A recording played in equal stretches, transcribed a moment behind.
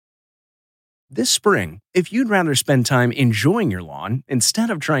This spring, if you'd rather spend time enjoying your lawn instead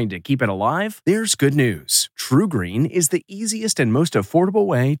of trying to keep it alive, there's good news. TruGreen is the easiest and most affordable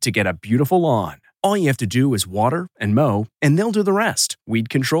way to get a beautiful lawn. All you have to do is water and mow, and they'll do the rest. Weed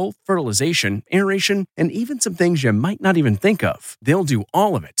control, fertilization, aeration, and even some things you might not even think of. They'll do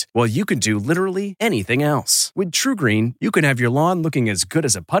all of it, while you can do literally anything else. With TruGreen, you can have your lawn looking as good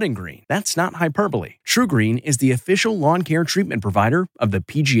as a putting green. That's not hyperbole. TruGreen is the official lawn care treatment provider of the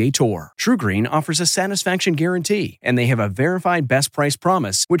PGA Tour. TruGreen offers a satisfaction guarantee, and they have a verified best price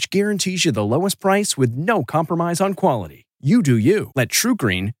promise, which guarantees you the lowest price with no compromise on quality. You do you. Let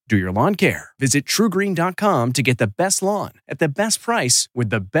TruGreen do your lawn care. Visit TruGreen.com to get the best lawn at the best price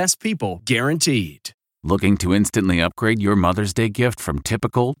with the best people guaranteed. Looking to instantly upgrade your Mother's Day gift from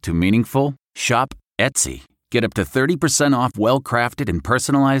typical to meaningful? Shop Etsy. Get up to 30% off well-crafted and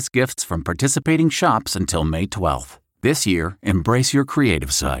personalized gifts from participating shops until May 12th. This year, embrace your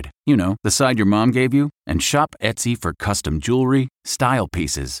creative side. You know, the side your mom gave you. And shop Etsy for custom jewelry, style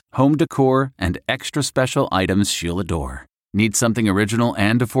pieces, home decor, and extra special items she'll adore. Need something original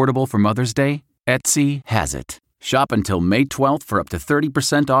and affordable for Mother's Day? Etsy has it. Shop until May 12th for up to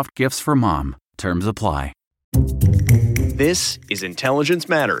 30% off gifts for mom. Terms apply. This is Intelligence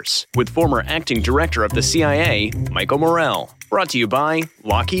Matters with former acting director of the CIA, Michael Morell. Brought to you by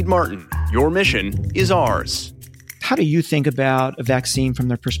Lockheed Martin. Your mission is ours. How do you think about a vaccine from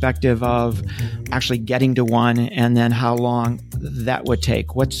the perspective of actually getting to one and then how long that would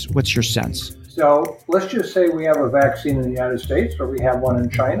take? What's your sense? So let's just say we have a vaccine in the United States, or we have one in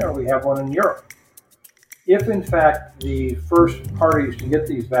China, or we have one in Europe. If, in fact, the first parties to get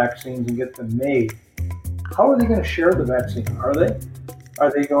these vaccines and get them made, how are they going to share the vaccine?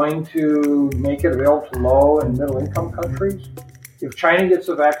 Are they going to make it available to low and middle income countries? If China gets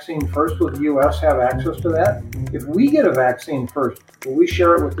a vaccine first, will the U.S. have access to that? If we get a vaccine first, will we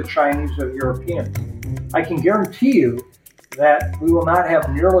share it with the Chinese or Europeans? I can guarantee you that we will not have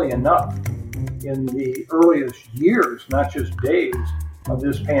nearly enough in the earliest years, not just days, of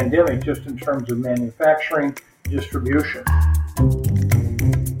this pandemic, just in terms of manufacturing, distribution.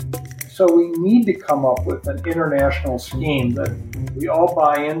 So we need to come up with an international scheme that we all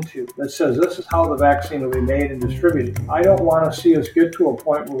buy into that says this is how the vaccine will be made and distributed. I don't want to see us get to a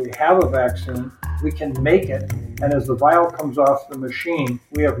point where we have a vaccine, we can make it, and as the vial comes off the machine,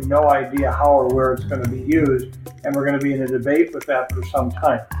 we have no idea how or where it's going to be used, and we're going to be in a debate with that for some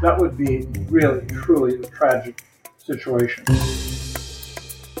time. That would be really, truly a tragic situation.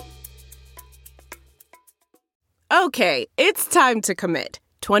 Okay, it's time to commit.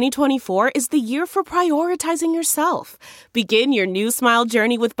 2024 is the year for prioritizing yourself. Begin your new smile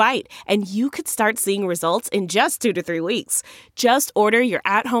journey with Byte, and you could start seeing results in just 2 to 3 weeks. Just order your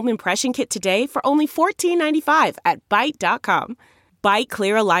at-home impression kit today for only $14.95 at Byte.com. Byte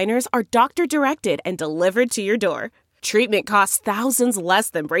Clear aligners are doctor-directed and delivered to your door. Treatment costs thousands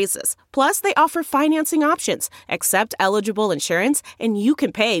less than braces. Plus, they offer financing options, accept eligible insurance, and you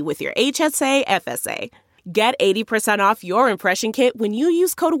can pay with your HSA FSA. Get 80% off your impression kit when you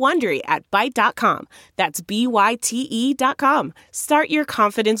use code WONDERY at Byte.com. That's BYTE.com. Start your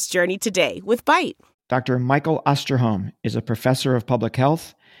confidence journey today with Byte. Dr. Michael Osterholm is a professor of public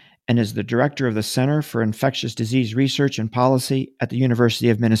health and is the director of the Center for Infectious Disease Research and Policy at the University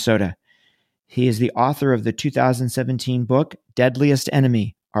of Minnesota. He is the author of the 2017 book, Deadliest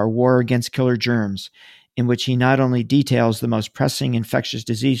Enemy, Our War Against Killer Germs, in which he not only details the most pressing infectious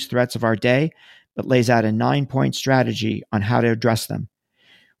disease threats of our day, but lays out a 9-point strategy on how to address them.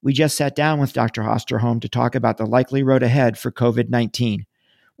 We just sat down with Dr. Osterholm to talk about the likely road ahead for COVID-19.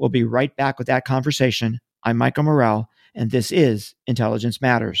 We'll be right back with that conversation. I'm Michael Morell, and this is Intelligence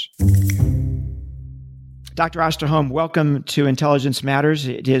Matters. Dr. Osterholm, welcome to Intelligence Matters.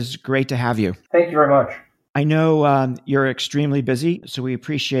 It is great to have you. Thank you very much. I know you're extremely busy, so we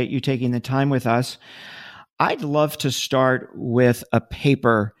appreciate you taking the time with us. I'd love to start with a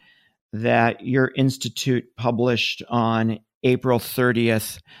paper that your institute published on April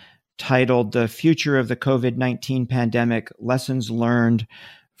 30th, titled The Future of the COVID-19 Pandemic, Lessons Learned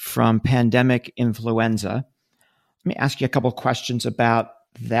from Pandemic Influenza. Let me ask you a couple questions about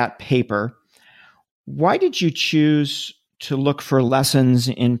that paper. Why did you choose to look for lessons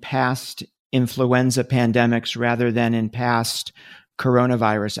in past influenza pandemics rather than in past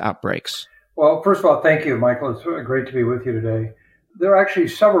coronavirus outbreaks? Well, first of all, thank you, Michael. It's really great to be with you today. There are actually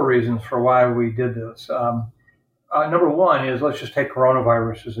several reasons for why we did this. Number one is, let's just take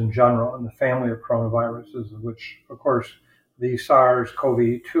coronaviruses in general and the family of coronaviruses, which, of course, the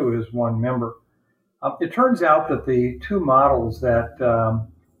SARS-CoV-2 is one member. It turns out that the two models that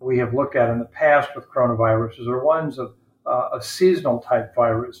we have looked at in the past with coronaviruses are ones of a seasonal type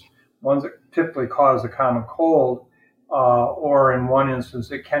virus, ones that typically cause the common cold, or in one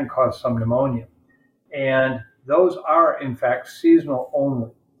instance, it can cause some pneumonia. And those are, in fact, seasonal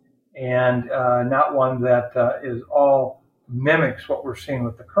only, and not one that is all mimics what we're seeing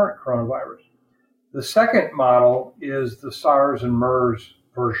with the current coronavirus. The second model is the SARS and MERS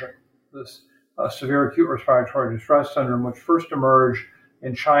version, this severe acute respiratory distress syndrome, which first emerged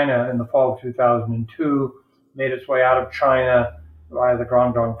in China in the fall of 2002, made its way out of China via the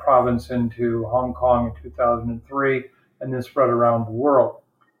Guangdong province into Hong Kong in 2003, and then spread around the world.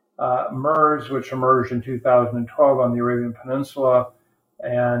 MERS, which emerged in 2012 on the Arabian Peninsula,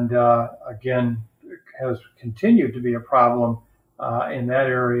 and again has continued to be a problem in that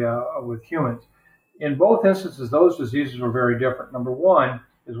area with humans. In both instances, those diseases were very different. Number one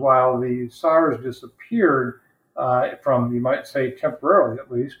is while the SARS disappeared from, you might say temporarily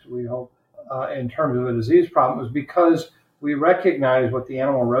at least, we hope, in terms of a disease problem, was because we recognized what the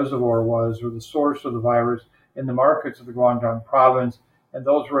animal reservoir was, or the source of the virus, in the markets of the Guangdong province, and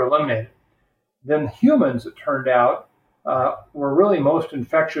those were eliminated. Then humans, it turned out, were really most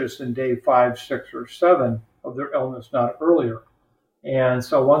infectious in day 5, 6, or 7 of their illness, not earlier. And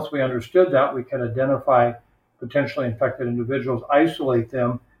so once we understood that, we could identify potentially infected individuals, isolate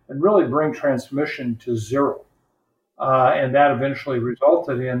them, and really bring transmission to zero. And that eventually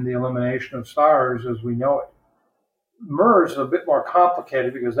resulted in the elimination of SARS as we know it. MERS is a bit more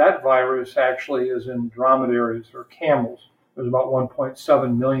complicated because that virus actually is in dromedaries or camels. There's about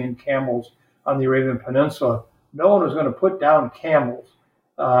 1.7 million camels on the Arabian Peninsula. No one was going to put down camels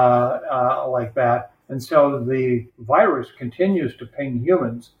like that. And so the virus continues to ping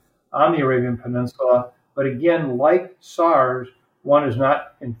humans on the Arabian Peninsula. But again, like SARS, one is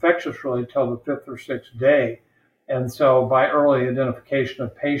not infectious really until the 5th or 6th day. And so by early identification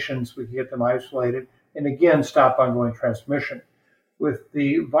of patients, we can get them isolated and again stop ongoing transmission. With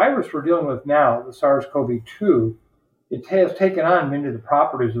the virus we're dealing with now, the SARS-CoV-2, it has taken on many of the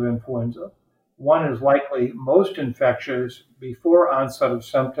properties of influenza. One is likely most infectious before onset of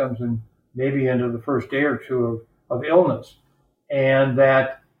symptoms and maybe into the first day or two of illness. And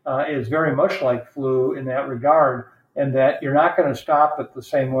that is very much like flu in that regard, and that you're not going to stop it the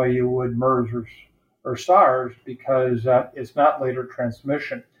same way you would MERS or SARS because it's not later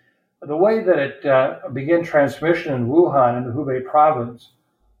transmission. The way that it began transmission in Wuhan in the Hubei province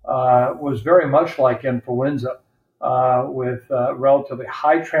was very much like influenza, with relatively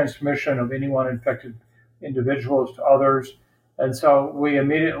high transmission of any one infected individuals to others. And so we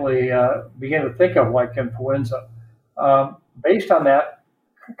immediately began to think of like influenza. Based on that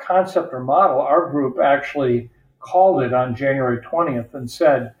concept or model, our group actually called it on January 20th and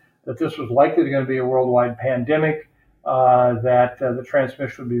said that this was likely going to be a worldwide pandemic, that the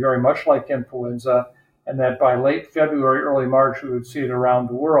transmission would be very much like influenza, and that by late February, early March, we would see it around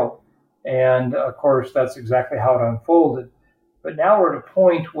the world. And of course, that's exactly how it unfolded. But now we're at a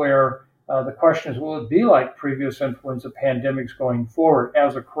point where the question is, will it be like previous influenza pandemics going forward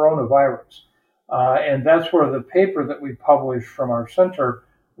as a coronavirus? And that's where the paper that we published from our center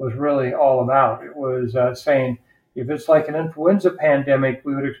was really all about. It was saying, if it's like an influenza pandemic,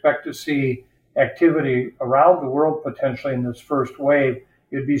 we would expect to see activity around the world potentially in this first wave.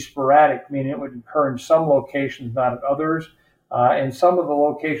 It would be sporadic, meaning it would occur in some locations, not at others. And some of the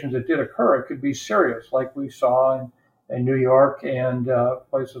locations that did occur, it could be serious, like we saw in New York and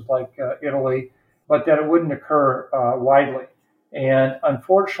places like Italy, but that it wouldn't occur widely. And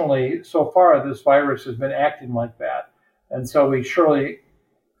unfortunately, so far, this virus has been acting like that. And so we surely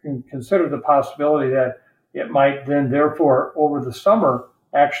can consider the possibility that it might then, therefore, over the summer,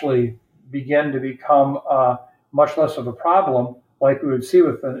 actually begin to become much less of a problem, like we would see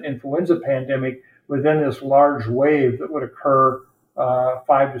with an influenza pandemic, within this large wave that would occur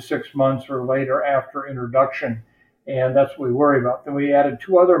 5 to 6 months or later after introduction. And that's what we worry about. Then we added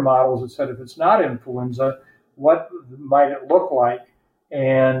 2 other models that said if it's not influenza, what might it look like?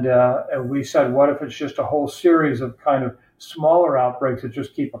 And we said, what if it's just a whole series of kind of smaller outbreaks that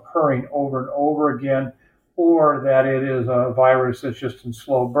just keep occurring over and over again, or that it is a virus that's just in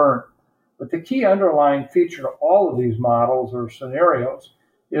slow burn? But the key underlying feature to all of these models or scenarios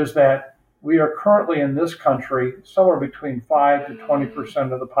is that we are currently in this country, somewhere between 5 to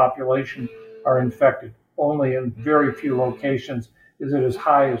 20% of the population are infected. Only in very few locations is it as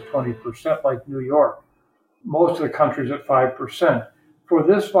high as 20%, like New York. Most of the country is at 5%. For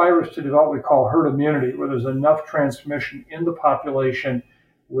this virus to develop, we call herd immunity, where there's enough transmission in the population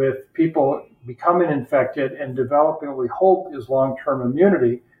with people becoming infected and developing what we hope is long-term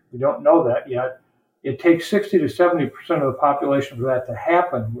immunity. We don't know that yet. It takes 60 to 70% of the population for that to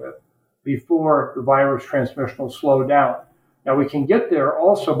happen with before the virus transmission will slow down. Now, we can get there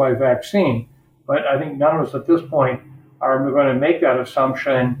also by vaccine, but I think none of us at this point are going to make that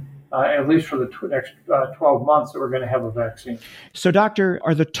assumption, at least for the next 12 months, that we're going to have a vaccine. So, Doctor,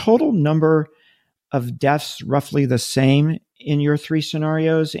 are the total number of deaths roughly the same in your three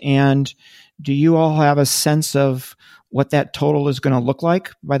scenarios? And do you all have a sense of what that total is going to look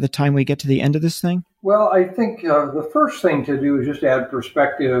like by the time we get to the end of this thing? Well, I think the first thing to do is just add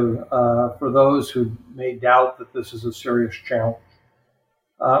perspective for those who may doubt that this is a serious challenge.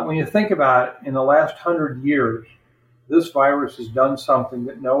 When you think about it, in the last 100 years, this virus has done something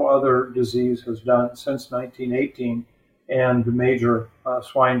that no other disease has done since 1918 and the major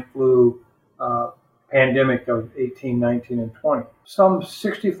swine flu pandemic of 18, 19, and 20. Some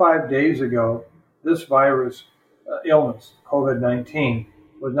 65 days ago, this virus illness, COVID-19,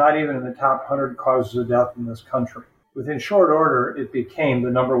 was not even in the top 100 causes of death in this country. Within short order, it became the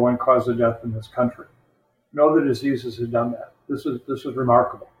number one cause of death in this country. No other diseases have done that. This is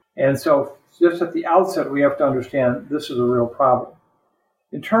remarkable. And so just at the outset, we have to understand this is a real problem.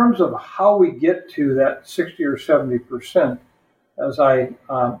 In terms of how we get to that 60 or 70%, as I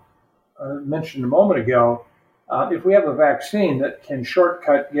mentioned a moment ago, if we have a vaccine that can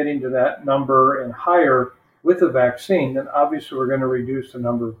shortcut getting to that number and higher with a vaccine, then obviously we're going to reduce the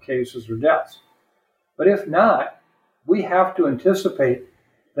number of cases or deaths. But if not, we have to anticipate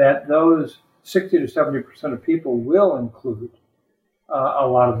that those 60 to 70% of people will include a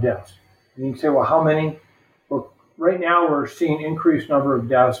lot of deaths. And you can say, well, how many? Well, right now we're seeing increased number of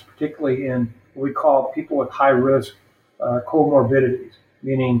deaths, particularly in what we call people with high risk comorbidities,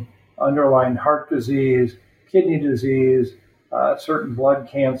 meaning underlying heart disease, kidney disease, certain blood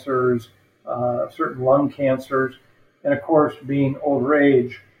cancers, certain lung cancers, and of course being older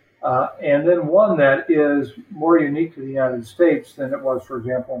age. And then one that is more unique to the United States than it was, for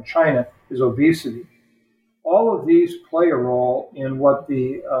example, in China, is obesity. All of these play a role in what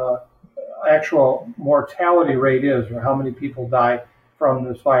the actual mortality rate is, or how many people die from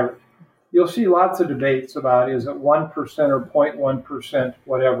this virus. You'll see lots of debates about is it 1% or 0.1%,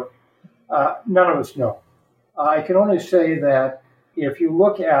 whatever. None of us know. I can only say that if you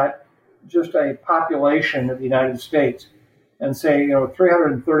look at just a population of the United States and say,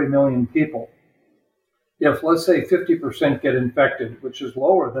 330 million people, if let's say 50% get infected, which is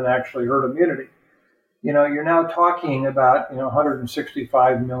lower than actually herd immunity, you're now talking about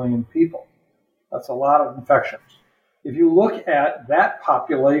 165 million people. That's a lot of infections. If you look at that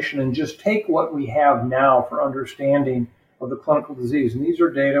population and just take what we have now for understanding of the clinical disease, and these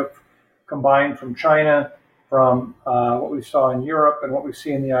are data combined from China, from what we saw in Europe and what we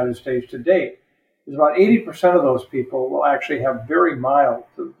see in the United States to date, is about 80% of those people will actually have very mild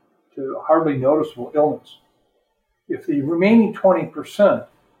to hardly noticeable illness. If the remaining 20%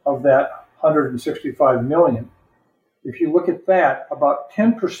 of that 165 million, if you look at that, about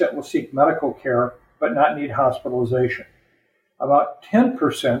 10% will seek medical care but not need hospitalization. About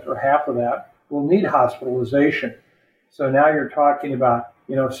 10%, or half of that, will need hospitalization. So now you're talking about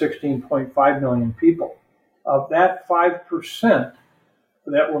 16.5 million people. Of that 5%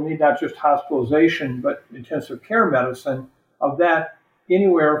 that will need not just hospitalization but intensive care medicine, of that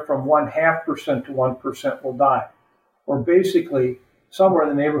anywhere from 0.5% to 1% will die, or basically somewhere in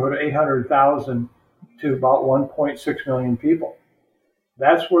the neighborhood of 800,000 to about 1.6 million people.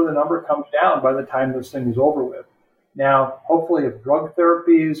 That's where the number comes down by the time this thing is over with. Now, hopefully, if drug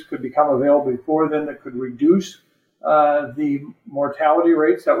therapies could become available before then that could reduce the mortality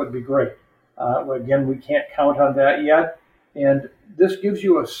rates, that would be great. Again, we can't count on that yet. And this gives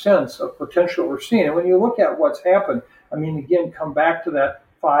you a sense of potential we're seeing. And when you look at what's happened, again, come back to that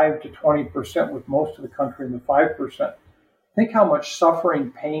 5 to 20% with most of the country in the 5%. Think how much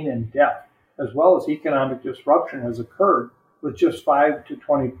suffering, pain, and death, as well as economic disruption, has occurred with just 5 to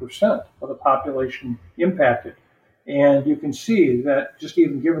 20% of the population impacted. And you can see that just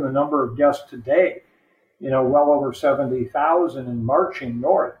even given the number of deaths today, well over 70,000 and marching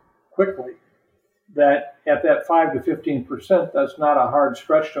north quickly, that at that 5 to 15%, that's not a hard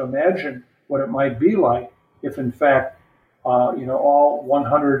stretch to imagine what it might be like if, in fact, all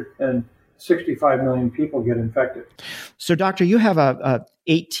 165 million people get infected. So, Doctor, you have a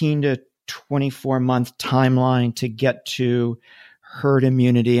 18 to 24 month timeline to get to herd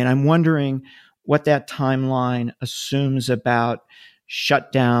immunity. And I'm wondering what that timeline assumes about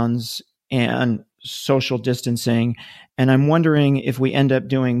shutdowns and social distancing. And I'm wondering if we end up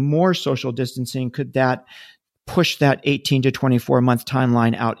doing more social distancing, could that push that 18 to 24 month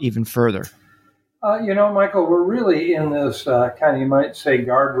timeline out even further? Michael, we're really in this kind of, you might say,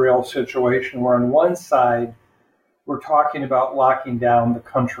 guardrail situation where on one side, we're talking about locking down the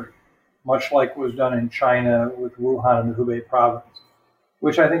country. much like was done in China with Wuhan and the Hubei province,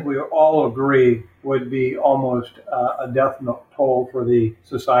 which I think we all agree would be almost a death toll for the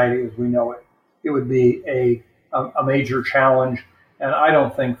society as we know it. It would be a major challenge, and I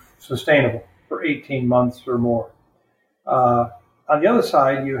don't think sustainable for 18 months or more. On the other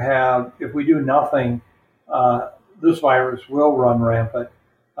side, you have, if we do nothing, this virus will run rampant.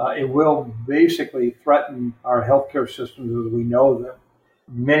 It will basically threaten our healthcare systems as we know them.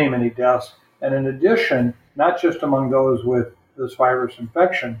 Many, many deaths. And in addition, not just among those with this virus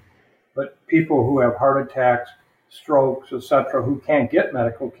infection, but people who have heart attacks, strokes, etc., who can't get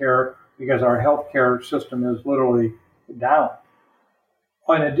medical care because our healthcare system is literally down.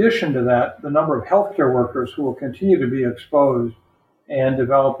 In addition to that, the number of healthcare workers who will continue to be exposed and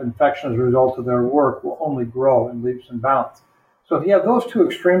develop infection as a result of their work will only grow in leaps and bounds. So if you have those two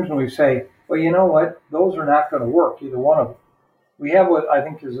extremes and we say, well, you know what, those are not going to work, either one of them. We have what I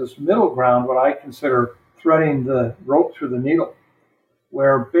think is this middle ground, what I consider threading the rope through the needle,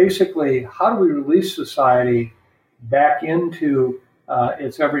 where basically how do we release society back into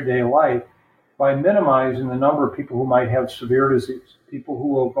its everyday life by minimizing the number of people who might have severe disease, people who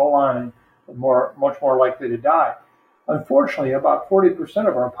will go on and much more likely to die. Unfortunately, about 40%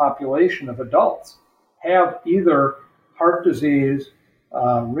 of our population of adults have either heart disease,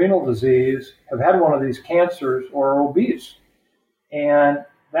 renal disease, have had one of these cancers, or are obese. And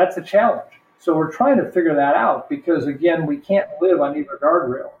that's a challenge. So we're trying to figure that out because, again, we can't live on either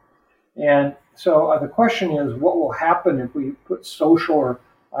guardrail. And so the question is, what will happen if we put social, or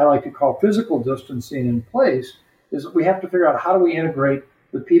I like to call physical distancing in place, is that we have to figure out how do we integrate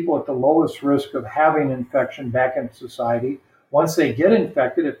the people at the lowest risk of having infection back into society. Once they get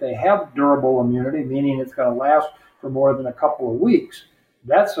infected, if they have durable immunity, meaning it's going to last for more than a couple of weeks,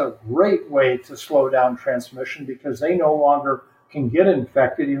 that's a great way to slow down transmission because they no longer can get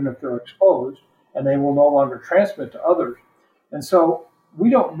infected even if they're exposed, and they will no longer transmit to others. And so we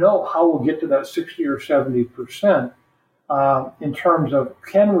don't know how we'll get to that 60 or 70% in terms of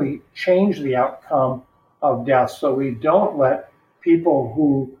can we change the outcome of deaths so we don't let people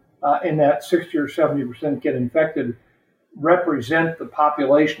who in that 60 or 70% get infected represent the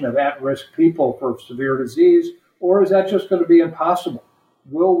population of at-risk people for severe disease, or is that just going to be impossible?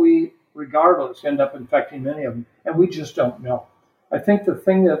 Will we, regardless, end up infecting many of them? And we just don't know. I think the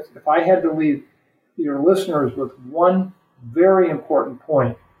thing that, if I had to leave your listeners with one very important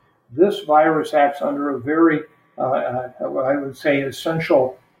point, this virus acts under a very, what I would say,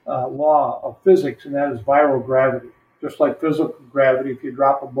 essential law of physics, and that is viral gravity. Just like physical gravity, if you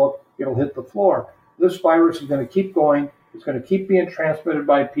drop a book, it'll hit the floor. This virus is going to keep going. It's going to keep being transmitted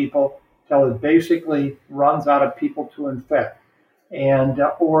by people till it basically runs out of people to infect. And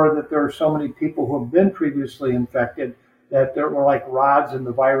or that there are so many people who have been previously infected that there were like rods in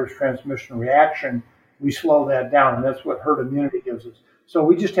the virus transmission reaction. We slow that down, and that's what herd immunity gives us. So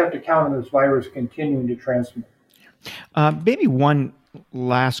we just have to count on this virus continuing to transmit. Maybe one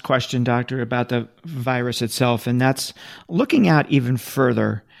last question, Doctor, about the virus itself, and that's looking out even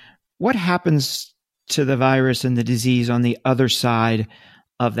further. What happens to the virus and the disease on the other side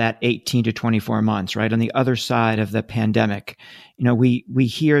of that 18 to 24 months, right? On the other side of the pandemic. You know, we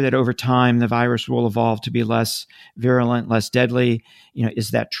hear that over time the virus will evolve to be less virulent, less deadly. You know,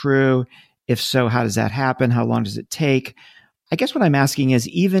 is that true? If so, how does that happen? How long does it take? I guess what I'm asking is,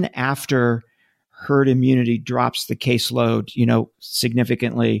 even after herd immunity drops the caseload, you know,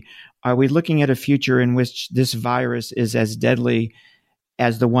 significantly, are we looking at a future in which this virus is as deadly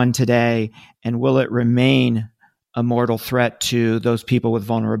as the one today? And will it remain a mortal threat to those people with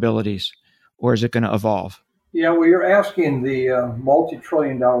vulnerabilities, or is it going to evolve? Yeah, well, you're asking the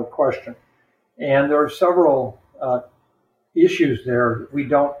multi-trillion-dollar question, and there are several issues there that we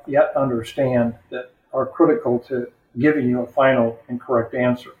don't yet understand that are critical to giving you a final and correct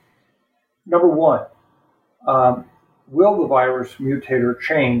answer. Number one, will the virus mutate or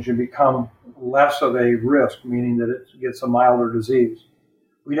change and become less of a risk, meaning that it gets a milder disease?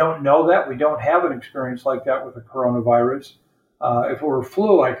 We don't know that. We don't have an experience like that with the coronavirus. If it were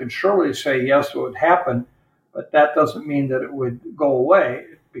flu, I could surely say yes, it would happen, but that doesn't mean that it would go away.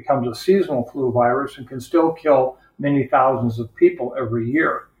 It becomes a seasonal flu virus and can still kill many thousands of people every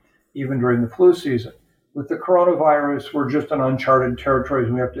year, even during the flu season. With the coronavirus, we're just in uncharted territories,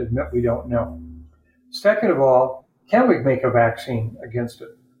 and we have to admit we don't know. Second of all, can we make a vaccine against it?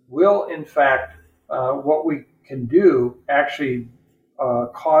 Will, in fact, what we can do actually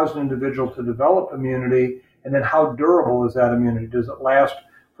cause an individual to develop immunity? And then how durable is that immunity? Does it last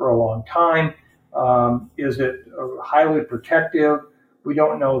for a long time? Is it highly protective? We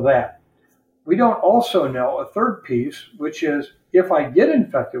don't know that. We don't also know a third piece, which is if I get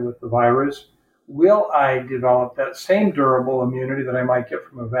infected with the virus, will I develop that same durable immunity that I might get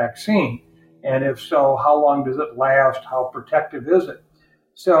from a vaccine? And if so, how long does it last? How protective is it?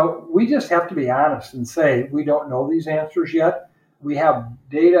 So we just have to be honest and say we don't know these answers yet. We have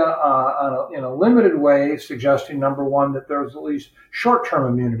data in a limited way suggesting, number one, that there's at least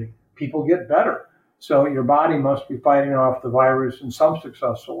short-term immunity. People get better. So your body must be fighting off the virus in some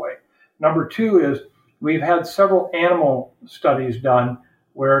successful way. Number two is we've had several animal studies done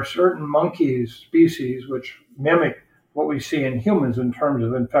where certain monkey species, which mimic what we see in humans in terms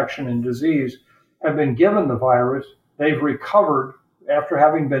of infection and disease, have been given the virus. They've recovered after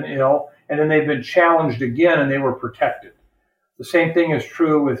having been ill, and then they've been challenged again, and they were protected. The same thing is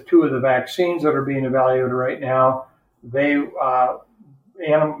true with two of the vaccines that are being evaluated right now. The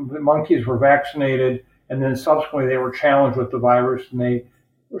monkeys were vaccinated, and then subsequently they were challenged with the virus, and they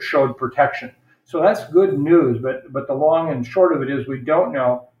showed protection. So that's good news, but the long and short of it is we don't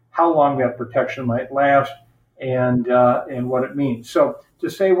know how long that protection might last and what it means. So to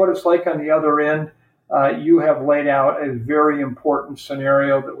say what it's like on the other end, you have laid out a very important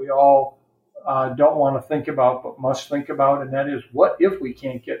scenario that we all don't want to think about but must think about, and that is what if we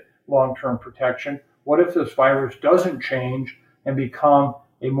can't get long-term protection? What if this virus doesn't change and become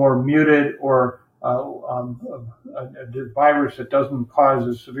a more muted or a virus that doesn't cause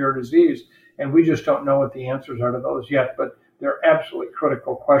a severe disease? And we just don't know what the answers are to those yet, but they're absolutely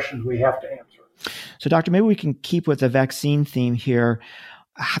critical questions we have to answer. So, Doctor, maybe we can keep with the vaccine theme here.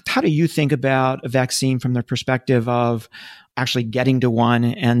 How do you think about a vaccine from the perspective of actually getting to one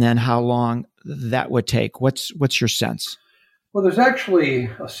and then how long that would take? What's your sense? Well, there's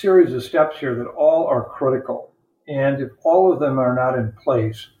actually a series of steps here that all are critical. And if all of them are not in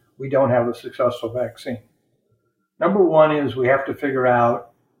place, we don't have a successful vaccine. Number one is we have to figure out,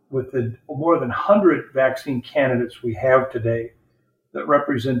 with the more than 100 vaccine candidates we have today that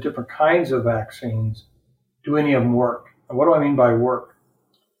represent different kinds of vaccines, do any of them work? And what do I mean by work?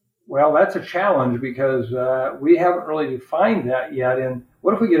 Well, that's a challenge because we haven't really defined that yet. And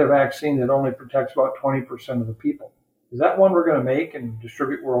what if we get a vaccine that only protects about 20% of the people? Is that one we're going to make and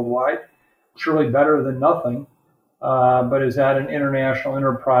distribute worldwide? Surely better than nothing. But is that an international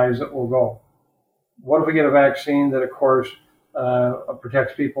enterprise that will go? What if we get a vaccine that, of course,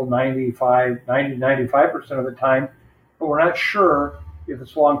 protects people 95% of the time, but we're not sure if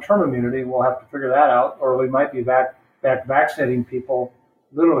it's long-term immunity? We'll have to figure that out, or we might be back vaccinating people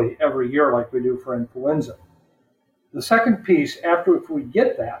literally every year like we do for influenza. The second piece, if we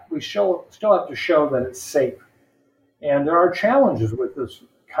get that, we still have to show that it's safe. And there are challenges with this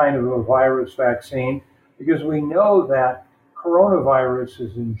kind of a virus vaccine because we know that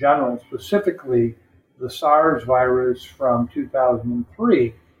coronaviruses in general, specifically the SARS virus from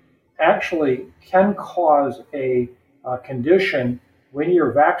 2003, actually can cause a condition when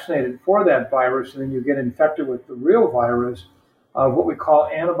you're vaccinated for that virus and then you get infected with the real virus of what we call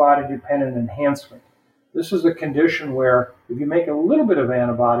antibody-dependent enhancement. This is a condition where if you make a little bit of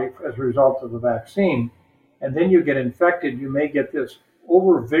antibody as a result of the vaccine and then you get infected, you may get this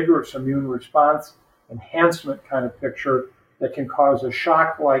over-vigorous immune response enhancement kind of picture that can cause a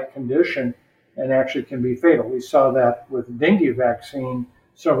shock-like condition and actually can be fatal. We saw that with the dengue vaccine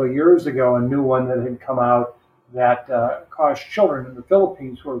several years ago, a new one that had come out that caused children in the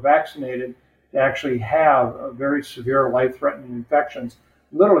Philippines who were vaccinated to actually have very severe life-threatening infections,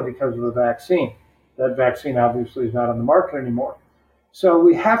 literally because of the vaccine. That vaccine obviously is not on the market anymore. So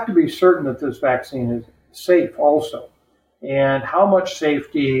we have to be certain that this vaccine is safe also. And how much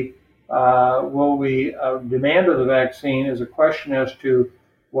safety will we demand of the vaccine is a question as to,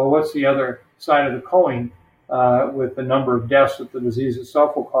 well, what's the other side of the coin with the number of deaths that the disease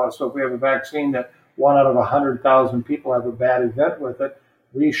itself will cause. So if we have a vaccine that 1 out of 100,000 people have a bad event with it,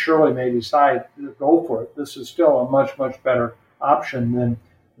 we surely may decide to go for it. This is still a much, much better option than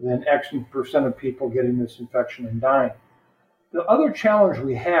X percent of people getting this infection and dying. The other challenge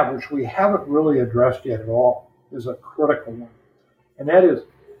we have, which we haven't really addressed yet at all, is a critical one. And that is,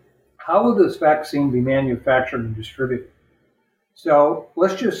 how will this vaccine be manufactured and distributed? So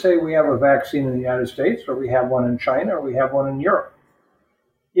let's just say we have a vaccine in the United States, or we have one in China, or we have one in Europe.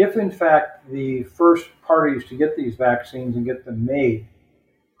 If, in fact, the first parties to get these vaccines and get them made,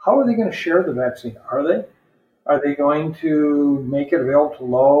 how are they going to share the vaccine? Are they going to make it available to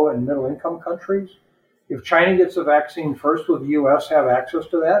low and middle income countries? If China gets a vaccine first, will the U.S. have access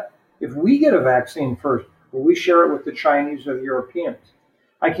to that? If we get a vaccine first, will we share it with the Chinese or the Europeans?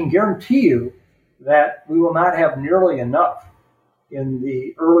 I can guarantee you that we will not have nearly enough in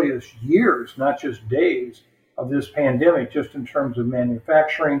the earliest years, not just days, of this pandemic, just in terms of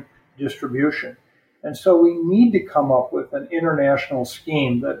manufacturing, distribution. And so we need to come up with an international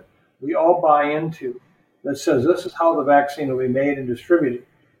scheme that we all buy into that says this is how the vaccine will be made and distributed.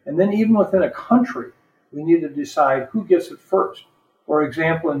 And then even within a country, we need to decide who gets it first. For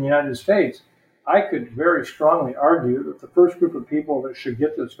example, in the United States, I could very strongly argue that the first group of people that should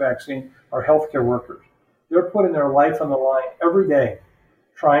get this vaccine are healthcare workers. They're putting their life on the line every day,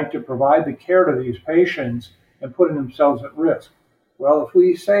 trying to provide the care to these patients and putting themselves at risk. Well, if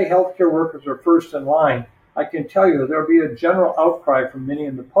we say healthcare workers are first in line, I can tell you there'll be a general outcry from many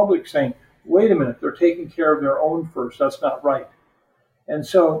in the public saying, wait a minute, they're taking care of their own first. That's not right. And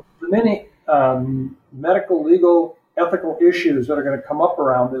so the many medical, legal, ethical issues that are going to come up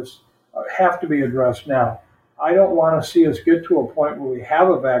around this have to be addressed now. I don't want to see us get to a point where we have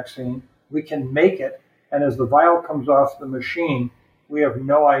a vaccine, we can make it, and as the vial comes off the machine, we have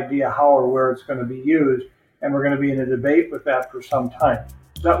no idea how or where it's going to be used, and we're going to be in a debate with that for some time.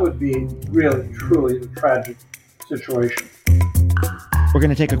 That would be really, truly a tragic situation. We're going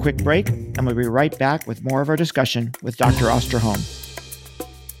to take a quick break, and we'll be right back with more of our discussion with Dr. Osterholm.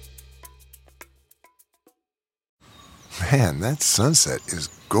 Man, that sunset is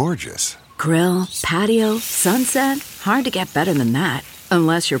gorgeous. Grill, patio, sunset. Hard to get better than that.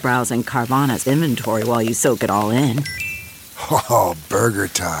 Unless you're browsing Carvana's inventory while you soak it all in. Oh, burger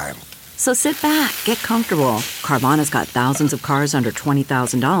time. So sit back, get comfortable. Carvana's got thousands of cars under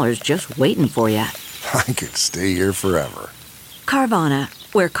 $20,000 just waiting for you. I could stay here forever. Carvana,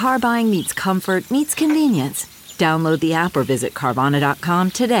 where car buying meets comfort meets convenience. Download the app or visit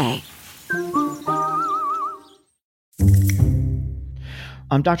Carvana.com today.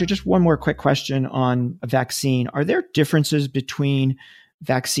 Doctor, just one more quick question on a vaccine. Are there differences between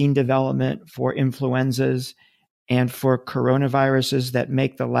vaccine development for influenzas and for coronaviruses that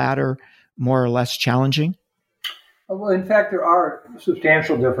make the latter more or less challenging? Well, in fact, there are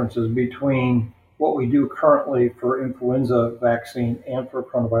substantial differences between what we do currently for influenza vaccine and for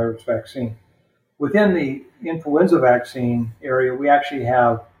coronavirus vaccine. Within the influenza vaccine area, we actually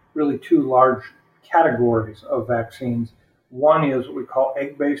have really two large categories of vaccines. One is what we call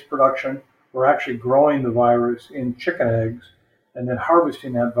egg-based production. We're actually growing the virus in chicken eggs and then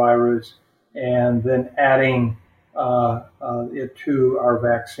harvesting that virus and then adding it to our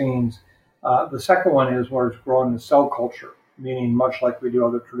vaccines. The second one is where it's grown in cell culture, meaning much like we do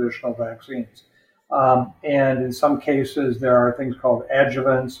other traditional vaccines. And in some cases, there are things called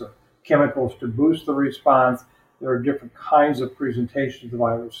adjuvants or chemicals to boost the response. There are different kinds of presentations of the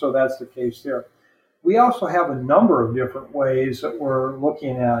virus, so that's the case there. We also have a number of different ways that we're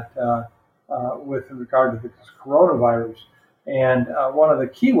looking at with regard to the coronavirus. And one of the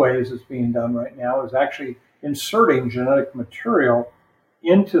key ways that's being done right now is actually inserting genetic material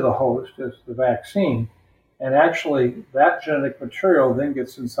into the host as the vaccine. And actually, that genetic material then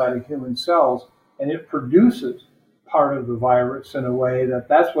gets inside of human cells, and it produces part of the virus in a way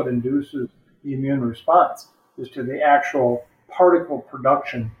that's what induces the immune response, is to the actual particle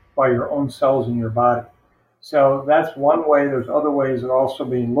production by your own cells in your body. So that's one way. There's other ways that are also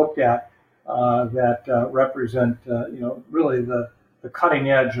being looked at that represent, really the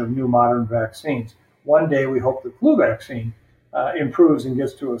cutting edge of new modern vaccines. One day we hope the flu vaccine improves and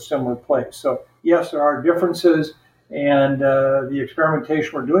gets to a similar place. So yes, there are differences, and the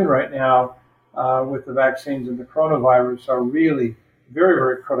experimentation we're doing right now with the vaccines and the coronavirus are really very,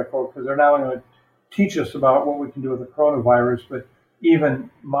 very critical, because they're not only going to teach us about what we can do with the coronavirus, but even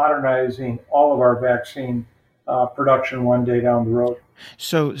modernizing all of our vaccine production one day down the road.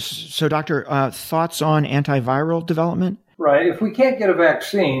 So Doctor, thoughts on antiviral development? Right. If we can't get a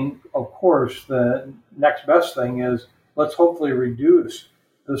vaccine, of course, the next best thing is let's hopefully reduce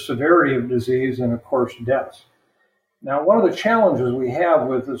the severity of disease and, of course, deaths. Now, one of the challenges we have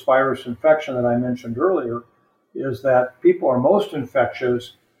with this virus infection that I mentioned earlier is that people are most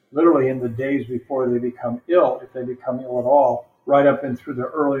infectious literally in the days before they become ill, if they become ill at all, right up and through the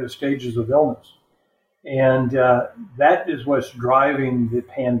earliest stages of illness. And that is what's driving the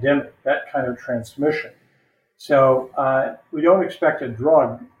pandemic, that kind of transmission. So we don't expect a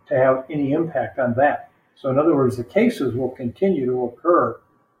drug to have any impact on that. So in other words, the cases will continue to occur.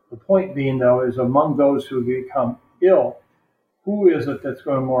 The point being, though, is among those who become ill, who is it that's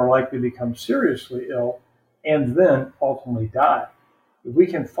going to more likely become seriously ill and then ultimately die? If we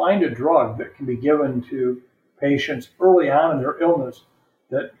can find a drug that can be given to patients early on in their illness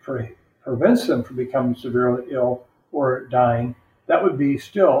that prevents them from becoming severely ill or dying, that would be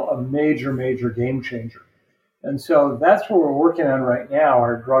still a major, major game changer. And so that's what we're working on right now,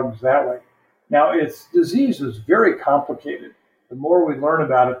 are drugs that way. Now, disease is very complicated. The more we learn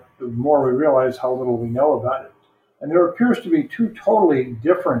about it, the more we realize how little we know about it. And there appears to be two totally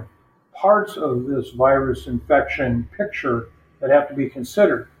different parts of this virus infection picture that have to be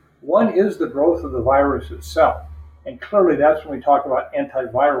considered. One is the growth of the virus itself. And clearly that's when we talk about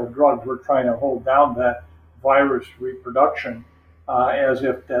antiviral drugs, we're trying to hold down that virus reproduction as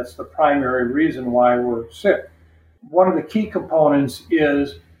if that's the primary reason why we're sick. One of the key components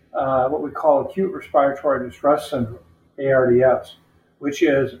is what we call acute respiratory distress syndrome, ARDS, which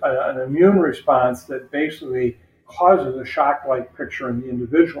is an immune response that basically causes a shock-like picture in the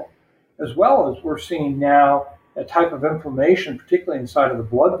individual, as well as we're seeing now a type of inflammation, particularly inside of the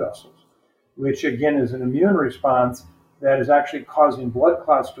blood vessels, which again is an immune response that is actually causing blood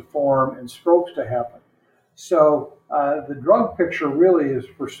clots to form and strokes to happen. So the drug picture really is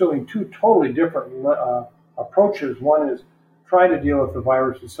pursuing two totally different approaches. One is trying to deal with the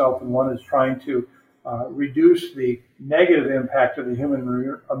virus itself, and one is trying to reduce the negative impact of the human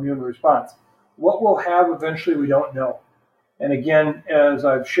immune response. What we'll have eventually, we don't know. And again, as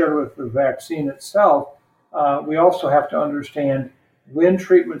I've shared with the vaccine itself, we also have to understand when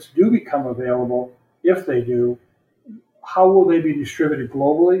treatments do become available, if they do, how will they be distributed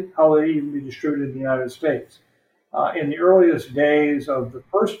globally? How will they even be distributed in the United States? In the earliest days of the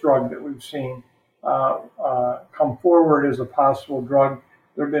first drug that we've seen come forward as a possible drug,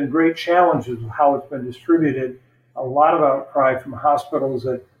 there have been great challenges with how it's been distributed. A lot of outcry from hospitals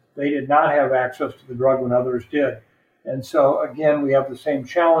that they did not have access to the drug when others did. And so, again, we have the same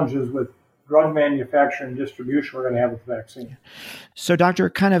challenges with drug manufacturing and distribution we're going to have with the vaccine. So, Doctor,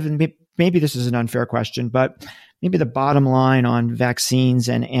 kind of, maybe this is an unfair question, but maybe the bottom line on vaccines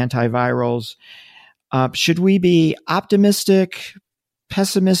and antivirals, should we be optimistic,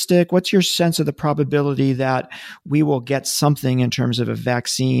 pessimistic? What's your sense of the probability that we will get something in terms of a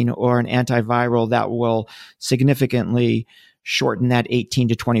vaccine or an antiviral that will significantly shorten that 18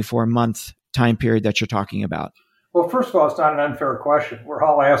 to 24 month time period that you're talking about? Well, first of all, it's not an unfair question. We're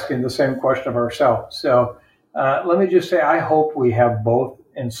all asking the same question of ourselves. So let me just say, I hope we have both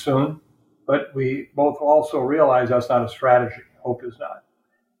and soon, but we both also realize that's not a strategy. Hope is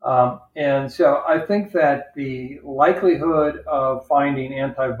not. And so I think that the likelihood of finding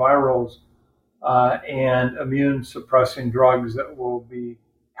antivirals and immune suppressing drugs that will be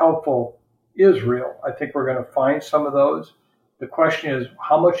helpful is real. I think we're going to find some of those. The question is,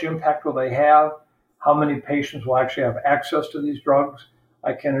 how much impact will they have? How many patients will actually have access to these drugs?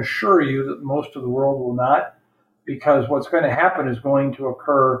 I can assure you that most of the world will not, because what's going to happen is going to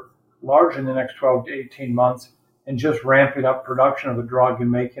occur largely in the next 12 to 18 months, and just ramping up production of the drug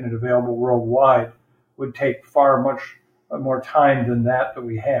and making it available worldwide would take far much more time than that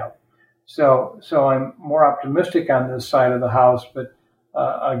we have. So I'm more optimistic on this side of the house, but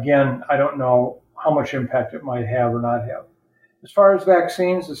again, I don't know how much impact it might have or not have. As far as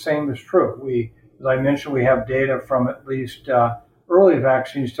vaccines, the same is true. As I mentioned, we have data from at least early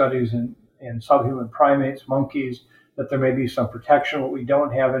vaccine studies in subhuman primates, monkeys, that there may be some protection. What we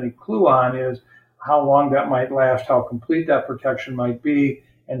don't have any clue on is how long that might last, how complete that protection might be,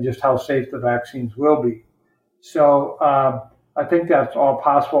 and just how safe the vaccines will be. So I think that's all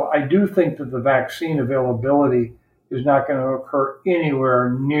possible. I do think that the vaccine availability is not going to occur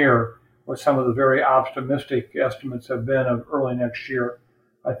anywhere near what some of the very optimistic estimates have been of early next year.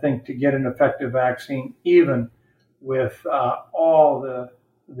 I think to get an effective vaccine, even with all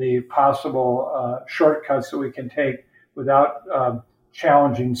the possible shortcuts that we can take without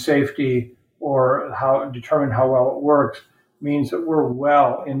challenging safety or determine how well it works, means that we're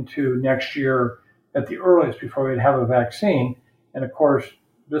well into next year at the earliest before we'd have a vaccine. And of course,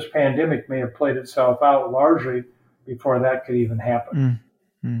 this pandemic may have played itself out largely before that could even happen.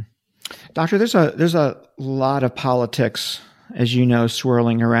 Mm-hmm. Doctor, there's a lot of politics, as you know,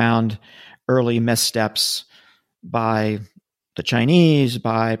 swirling around early missteps by the Chinese,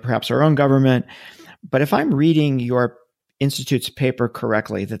 by perhaps our own government. But if I'm reading your Institute's paper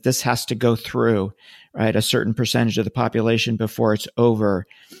correctly, that this has to go through, right, a certain percentage of the population before it's over,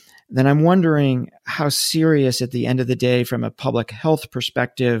 then I'm wondering how serious at the end of the day, from a public health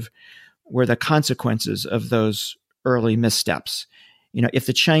perspective, were the consequences of those early missteps. You know, if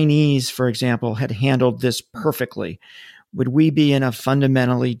the Chinese, for example, had handled this perfectly, would we be in a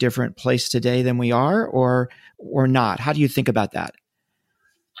fundamentally different place today than we are, or not? How do you think about that?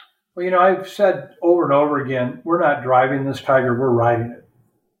 Well, I've said over and over again, we're not driving this tiger, we're riding it.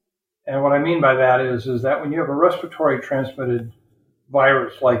 And what I mean by that is that when you have a respiratory transmitted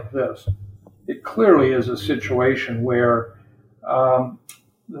virus like this, it clearly is a situation where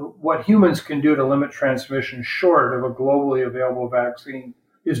what humans can do to limit transmission short of a globally available vaccine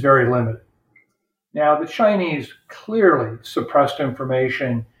is very limited. Now, the Chinese clearly suppressed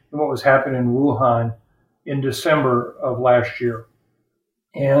information in what was happening in Wuhan in December of last year.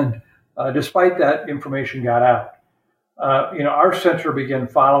 And Despite that, information got out. Our center began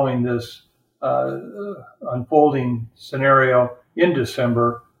following this unfolding scenario in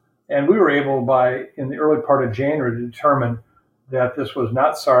December, and we were able in the early part of January to determine that this was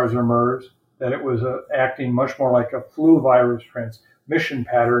not SARS or MERS, that it was acting much more like a flu virus transmission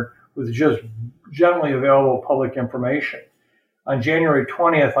pattern with just generally available public information. On January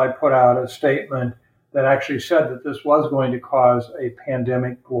 20th, I put out a statement that actually said that this was going to cause a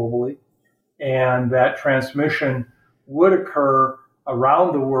pandemic globally, and that transmission would occur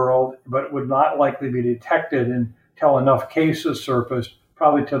around the world, but would not likely be detected until enough cases surfaced,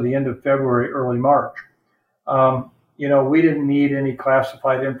 probably till the end of February, early March. We didn't need any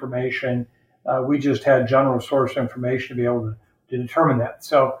classified information. We just had general source information to be able to determine that.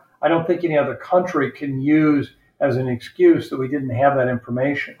 So I don't think any other country can use as an excuse that we didn't have that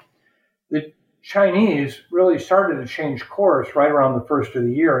information. The Chinese really started to change course right around the first of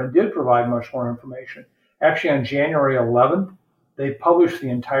the year and did provide much more information. Actually, on January 11th, they published the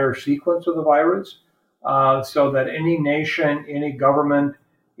entire sequence of the virus so that any nation, any government,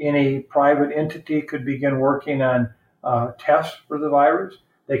 any private entity could begin working on tests for the virus.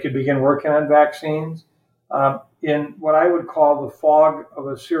 They could begin working on vaccines. In what I would call the fog of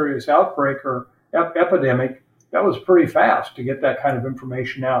a serious outbreak or epidemic, that was pretty fast to get that kind of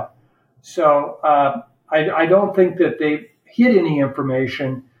information out. So I don't think that they hid any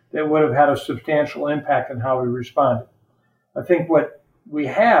information that would have had a substantial impact on how we responded. I think what we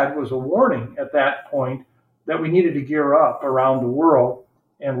had was a warning at that point that we needed to gear up around the world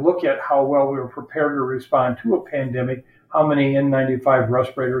and look at how well we were prepared to respond to a pandemic, how many N95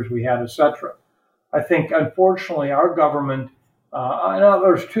 respirators we had, etc. I think, unfortunately, our government, and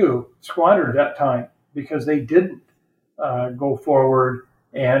others too, squandered that time because they didn't go forward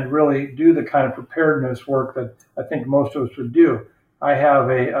and really do the kind of preparedness work that I think most of us would do. I have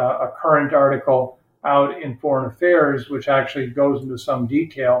a current article out in Foreign Affairs, which actually goes into some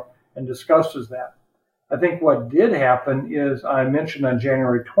detail and discusses that. I think what did happen is, I mentioned on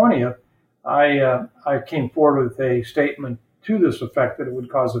January 20th, I came forward with a statement to this effect that it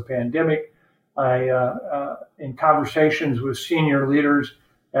would cause a pandemic. In conversations with senior leaders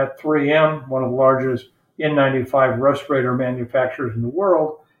at 3M, one of the largest N95 respirator manufacturers in the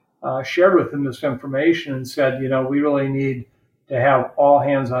world, shared with them this information and said, we really need to have all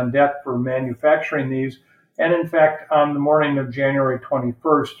hands on deck for manufacturing these. And in fact, on the morning of January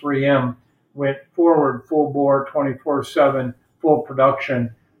 21st, 3M went forward full bore, 24/7, full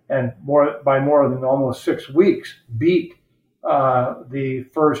production, and by more than almost 6 weeks beat the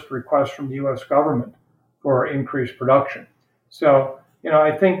first request from the U.S. government for increased production. So,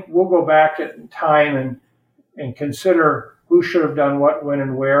 I think we'll go back in time and consider who should have done what, when,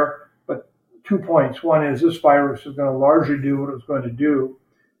 and where. But 2 points. One is this virus is going to largely do what it was going to do,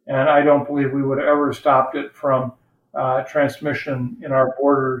 and I don't believe we would have ever stopped it from transmission in our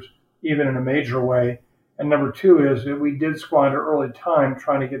borders, even in a major way. And number two is that we did squander early time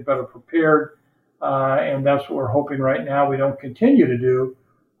trying to get better prepared, and that's what we're hoping right now we don't continue to do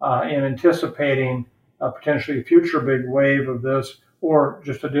in anticipating potentially a future big wave of this or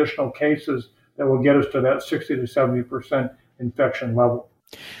just additional cases that will get us to that 60 to 70% infection level.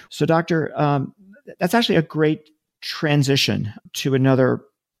 So, Doctor, that's actually a great transition to another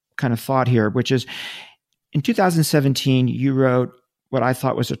kind of thought here, which is in 2017, you wrote what I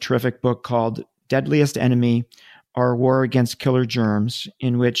thought was a terrific book called Deadliest Enemy, Our War Against Killer Germs,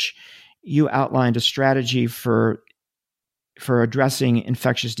 in which you outlined a strategy for addressing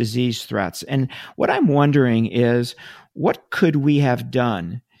infectious disease threats. And what I'm wondering is, what could we have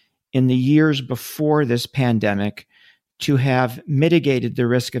done in the years before this pandemic to have mitigated the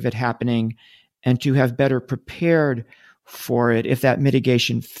risk of it happening and to have better prepared for it if that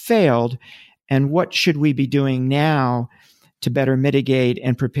mitigation failed? And what should we be doing now to better mitigate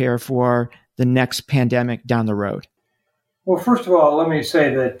and prepare for the next pandemic down the road? Well, first of all, let me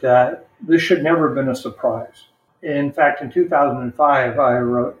say that this should never have been a surprise. In fact, in 2005, I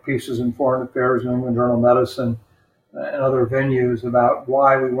wrote pieces in Foreign Affairs, New England Journal of Medicine, and other venues about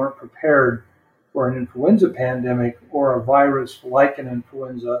why we weren't prepared for an influenza pandemic or a virus like an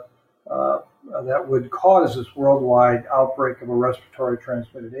influenza that would cause this worldwide outbreak of a respiratory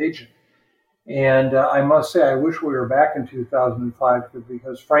transmitted agent. And I must say, I wish we were back in 2005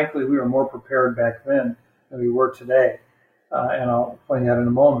 because, frankly, we were more prepared back then than we were today. And I'll explain that in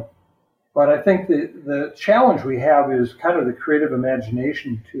a moment. But I think the challenge we have is kind of the creative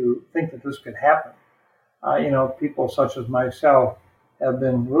imagination to think that this could happen. People such as myself have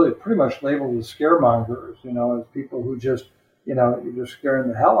been really pretty much labeled as scaremongers, as people who just, you're just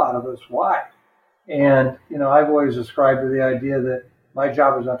scaring the hell out of us. Why? And, I've always ascribed to the idea that My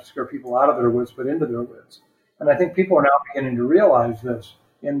job is not to scare people out of their wits, but into their wits. And I think people are now beginning to realize this.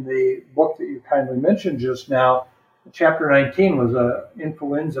 In the book that you kindly mentioned just now, Chapter 19 was an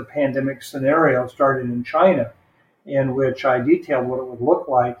influenza pandemic scenario started in China, in which I detailed what it would look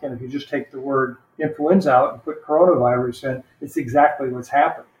like. And if you just take the word influenza out and put coronavirus in, it's exactly what's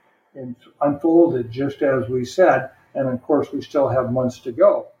happened. And unfolded just as we said, and of course we still have months to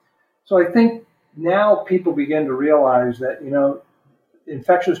go. So I think now people begin to realize that,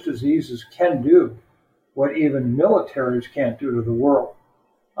 infectious diseases can do what even militaries can't do to the world.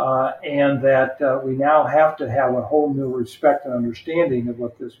 And that we now have to have a whole new respect and understanding of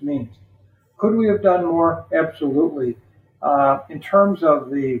what this means. Could we have done more? Absolutely. In terms of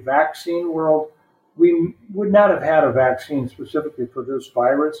the vaccine world, we would not have had a vaccine specifically for this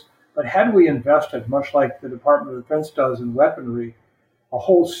virus, but had we invested, much like the Department of Defense does in weaponry, a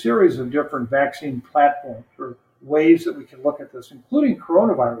whole series of different vaccine platforms or ways that we can look at this, including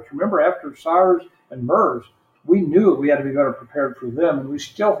coronavirus. Remember, after SARS and MERS, we knew we had to be better prepared for them, and we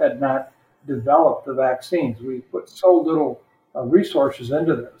still had not developed the vaccines. We put so little resources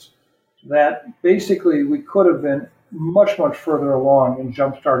into this that basically we could have been much, much further along in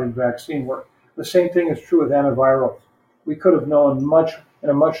jump-starting vaccine work. The same thing is true with antivirals. We could have known in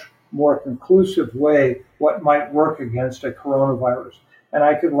a much more conclusive way what might work against a coronavirus. And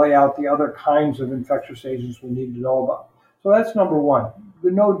I could lay out the other kinds of infectious agents we need to know about. So that's number one.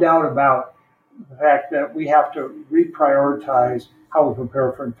 There's no doubt about the fact that we have to reprioritize how we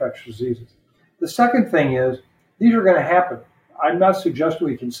prepare for infectious diseases. The second thing is, these are going to happen. I'm not suggesting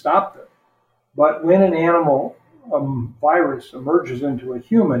we can stop them, but when an animal virus emerges into a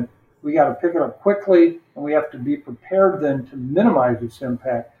human, we got to pick it up quickly, and we have to be prepared then to minimize its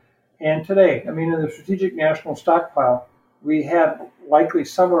impact. And today, in the Strategic National Stockpile, we had likely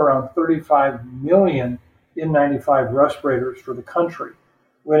somewhere around 35 million N95 respirators for the country,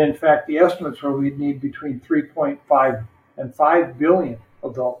 when in fact the estimates were we'd need between 3.5 and 5 billion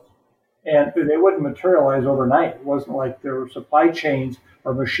of those. And they wouldn't materialize overnight. It wasn't like there were supply chains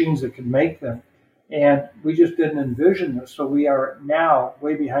or machines that could make them. And we just didn't envision this. So we are now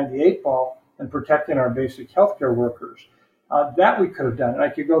way behind the eight ball in protecting our basic healthcare workers. That we could have done. And I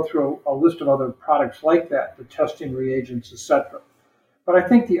could go through a list of other products like that, the testing reagents, etc. But I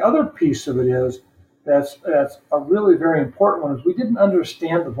think the other piece of it is that's a really very important one is we didn't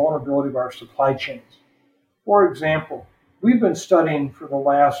understand the vulnerability of our supply chains. For example, we've been studying for the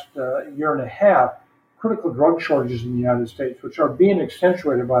last year and a half critical drug shortages in the United States, which are being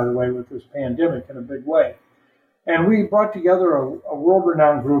accentuated, by the way, with this pandemic in a big way. And we brought together a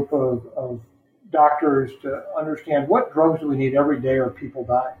world-renowned group of doctors to understand what drugs do we need every day or people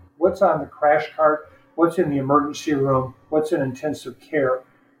die. What's on the crash cart? What's in the emergency room? What's in intensive care?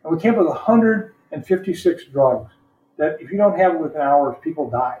 And we came up with 156 drugs that if you don't have it within hours, people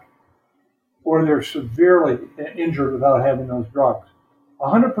die. Or they're severely injured without having those drugs.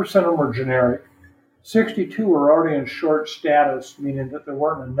 100% of them are generic. 62 were already in short status, meaning that there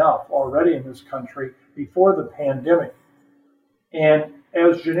weren't enough already in this country before the pandemic. And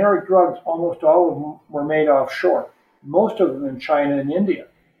as generic drugs, almost all of them were made offshore, most of them in China and India.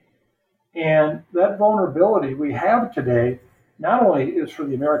 And that vulnerability we have today not only is for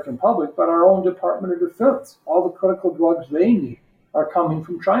the American public, but our own Department of Defense. All the critical drugs they need are coming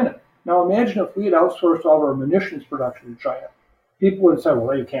from China. Now imagine if we had outsourced all of our munitions production to China. People would say,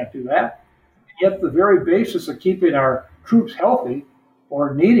 well, you can't do that. Yet the very basis of keeping our troops healthy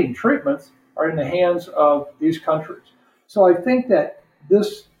or needing treatments are in the hands of these countries. So I think that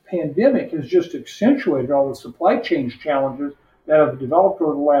this pandemic has just accentuated all the supply chain challenges that have developed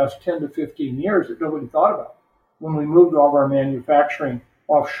over the last 10 to 15 years that nobody thought about when we moved all of our manufacturing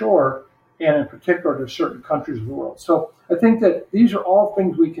offshore and in particular to certain countries of the world. So I think that these are all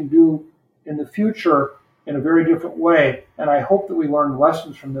things we can do in the future in a very different way. And I hope that we learn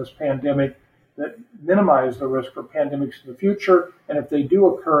lessons from this pandemic that minimize the risk for pandemics in the future. And if they do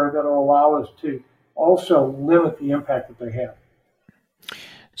occur, that will allow us to also limit the impact that they have.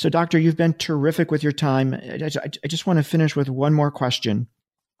 So, Doctor, you've been terrific with your time. I just want to finish with one more question.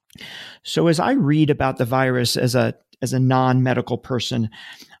 So as I read about the virus as a non-medical person,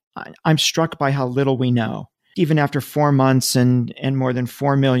 I'm struck by how little we know. Even after 4 months and more than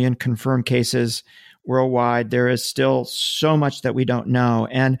 4 million confirmed cases worldwide, there is still so much that we don't know.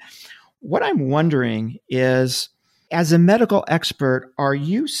 And what I'm wondering is, as a medical expert, are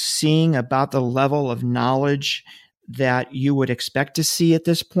you seeing about the level of knowledge that you would expect to see at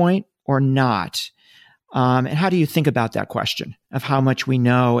this point or not? And how do you think about that question of how much we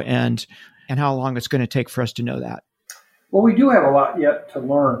know and how long it's going to take for us to know that? Well, we do have a lot yet to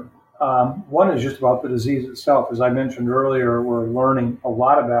learn. One is just about the disease itself. As I mentioned earlier, we're learning a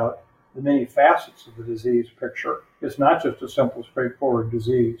lot about the many facets of the disease picture. It's not just a simple, straightforward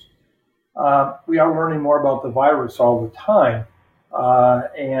disease. We are learning more about the virus all the time,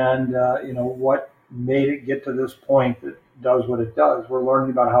 and what made it get to this point that does what it does. We're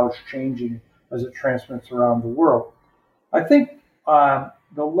learning about how it's changing as it transmits around the world. I think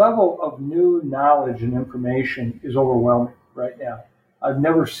the level of new knowledge and information is overwhelming right now. I've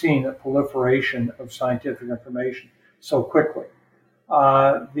never seen a proliferation of scientific information so quickly.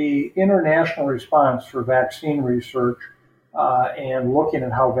 The international response for vaccine research and looking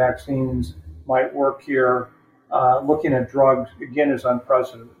at how vaccines might work here, looking at drugs, again, is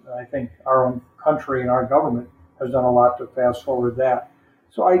unprecedented. I think our own country and our government has done a lot to fast forward that.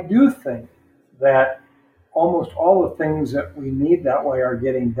 So I do think that almost all the things that we need that way are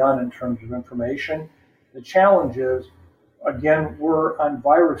getting done in terms of information. The challenge is, again, we're on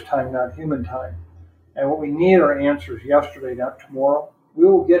virus time, not human time. And what we need are answers yesterday, not tomorrow. We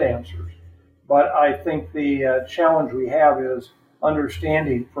will get answers. But I think the challenge we have is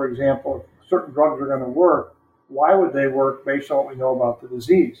understanding, for example, if certain drugs are going to work, why would they work based on what we know about the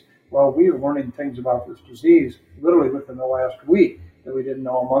disease? Well, we are learning things about this disease literally within the last week that we didn't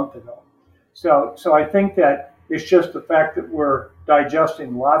know a month ago. So I think that it's just the fact that we're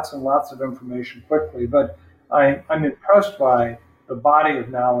digesting lots and lots of information quickly. But I'm impressed by the body of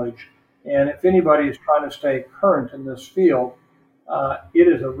knowledge. And if anybody is trying to stay current in this field, it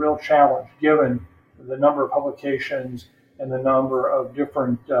is a real challenge given the number of publications and the number of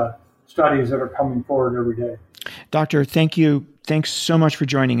different studies that are coming forward every day. Doctor, thank you. Thanks so much for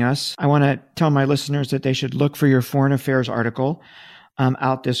joining us. I want to tell my listeners that they should look for your Foreign Affairs article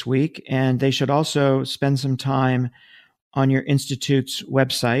out this week, and they should also spend some time on your institute's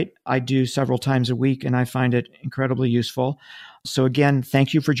website. I do several times a week, and I find it incredibly useful. So again,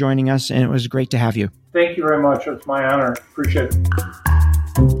 thank you for joining us, and it was great to have you. Thank you very much. It's my honor. Appreciate it.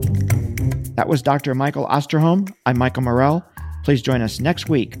 That was Dr. Michael Osterholm. I'm Michael Morell. Please join us next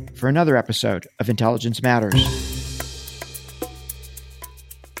week for another episode of Intelligence Matters.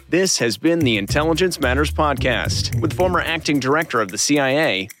 This has been the Intelligence Matters podcast with former acting director of the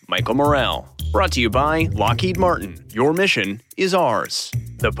CIA, Michael Morell. Brought to you by Lockheed Martin. Your mission is ours.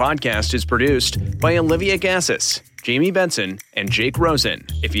 The podcast is produced by Olivia Gassis, Jamie Benson, and Jake Rosen.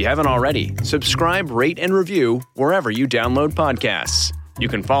 If you haven't already, subscribe, rate, and review wherever you download podcasts. You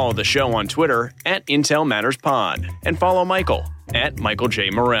can follow the show on Twitter @IntelMattersPod and follow Michael @Michael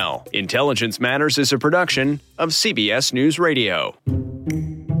J. Morell. Intelligence Matters is a production of CBS News Radio.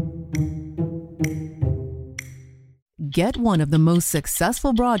 Get one of the most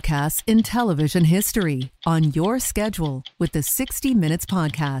successful broadcasts in television history on your schedule with the 60 Minutes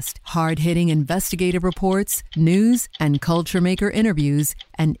podcast. Hard-hitting investigative reports, news, and culture maker interviews,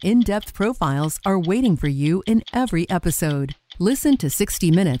 and in-depth profiles are waiting for you in every episode. Listen to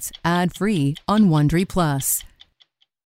 60 Minutes ad-free on Wondery Plus